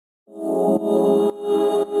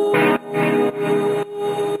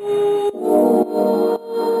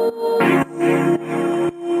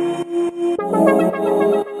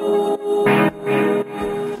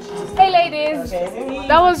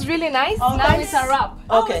it's a wrap.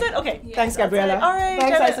 Okay. Is it? Okay. Yeah. Thanks, Gabriella. All right.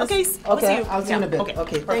 Thanks, Isis. Isis. Okay. I'll see you in a bit. Okay.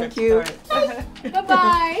 Okay. Perfect. Thank you. Right.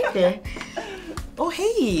 Bye-bye. Okay. Oh,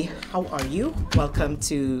 hey, how are you? Welcome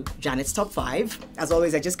to Janet's Top 5. As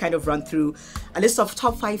always, I just kind of run through a list of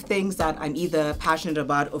top 5 things that I'm either passionate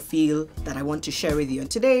about or feel that I want to share with you.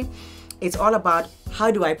 And today, it's all about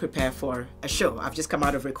how do I prepare for a show. I've just come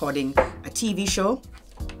out of recording a TV show.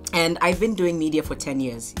 And I've been doing media for 10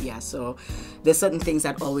 years. Yeah, so there's certain things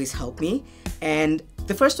that always help me. And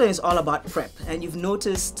the first one is all about prep. And you've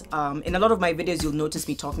noticed in a lot of my videos, you'll notice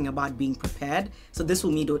me talking about being prepared. So this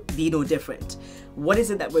will be no different. What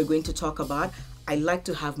is it that we're going to talk about? I like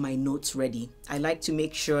to have my notes ready. I like to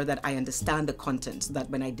make sure that I understand the content so that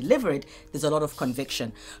when I deliver it, there's a lot of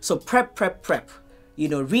conviction. So prep. You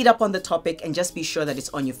know, read up on the topic and just be sure that it's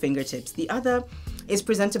on your fingertips. The other is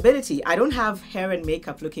presentability. I don't have hair and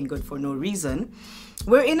makeup looking good for no reason.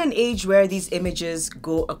 We're in an age where these images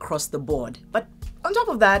go across the board. But on top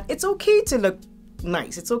of that, it's okay to look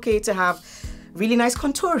nice. It's okay to have really nice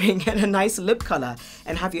contouring and a nice lip color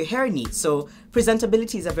and have your hair neat. So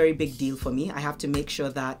presentability is a very big deal for me. I have to make sure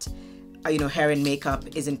that, you know, hair and makeup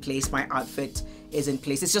is in place, my outfit is in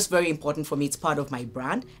place. It's just very important for me. It's part of my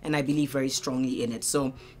brand and I believe very strongly in it.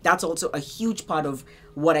 So that's also a huge part of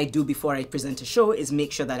what I do before I present a show, is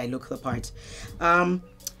make sure that I look the part.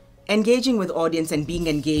 Engaging with audience and being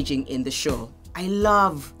engaging in the show. I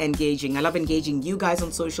love engaging. I love engaging you guys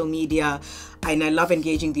on social media, and I love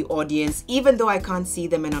engaging the audience, even though I can't see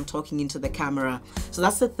them and I'm talking into the camera. So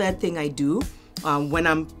that's the third thing I do when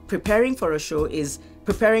I'm preparing for a show, is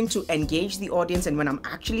preparing to engage the audience. And when I'm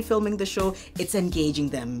actually filming the show, it's engaging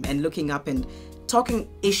them and looking up and talking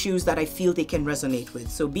issues that I feel they can resonate with.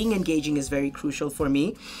 So being engaging is very crucial for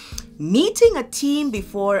me. Meeting a team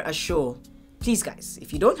before a show. Please guys,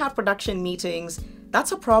 if you don't have production meetings,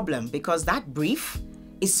 that's a problem, because that brief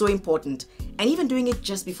is so important. And even doing it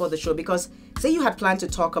just before the show, because say you had planned to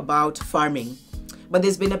talk about farming, but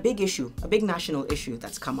there's been a big issue, a big national issue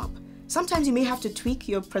that's come up. Sometimes you may have to tweak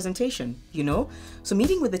your presentation, you know? So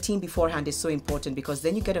meeting with the team beforehand is so important, because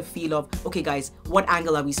then you get a feel of, okay guys, what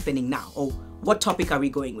angle are we spinning now? Or what topic are we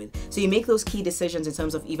going with? So you make those key decisions in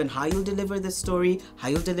terms of even how you'll deliver the story, how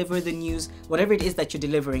you'll deliver the news, whatever it is that you're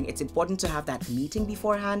delivering. It's important to have that meeting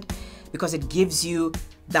beforehand, because it gives you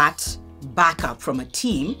that backup from a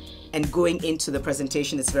team, and going into the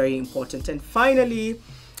presentation is very important. And finally,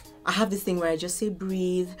 I have this thing where I just say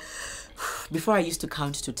breathe. Before I used to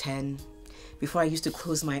count to 10, before I used to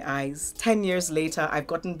close my eyes. 10 years later, I've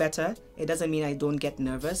gotten better. It doesn't mean I don't get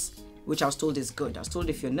nervous, which I was told is good. I was told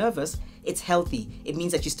if you're nervous, it's healthy. It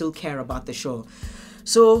means that you still care about the show.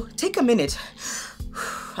 So take a minute.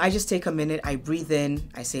 I just take a minute, I breathe in,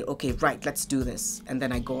 I say, okay, right, let's do this. And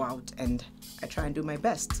then I go out and I try and do my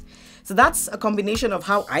best. So that's a combination of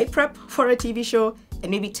how I prep for a TV show,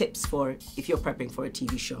 and maybe tips for if you're prepping for a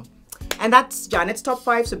TV show. And that's Janet's Top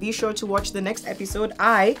 5, so be sure to watch the next episode.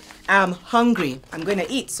 I am hungry. I'm going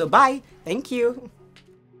to eat, so bye. Thank you.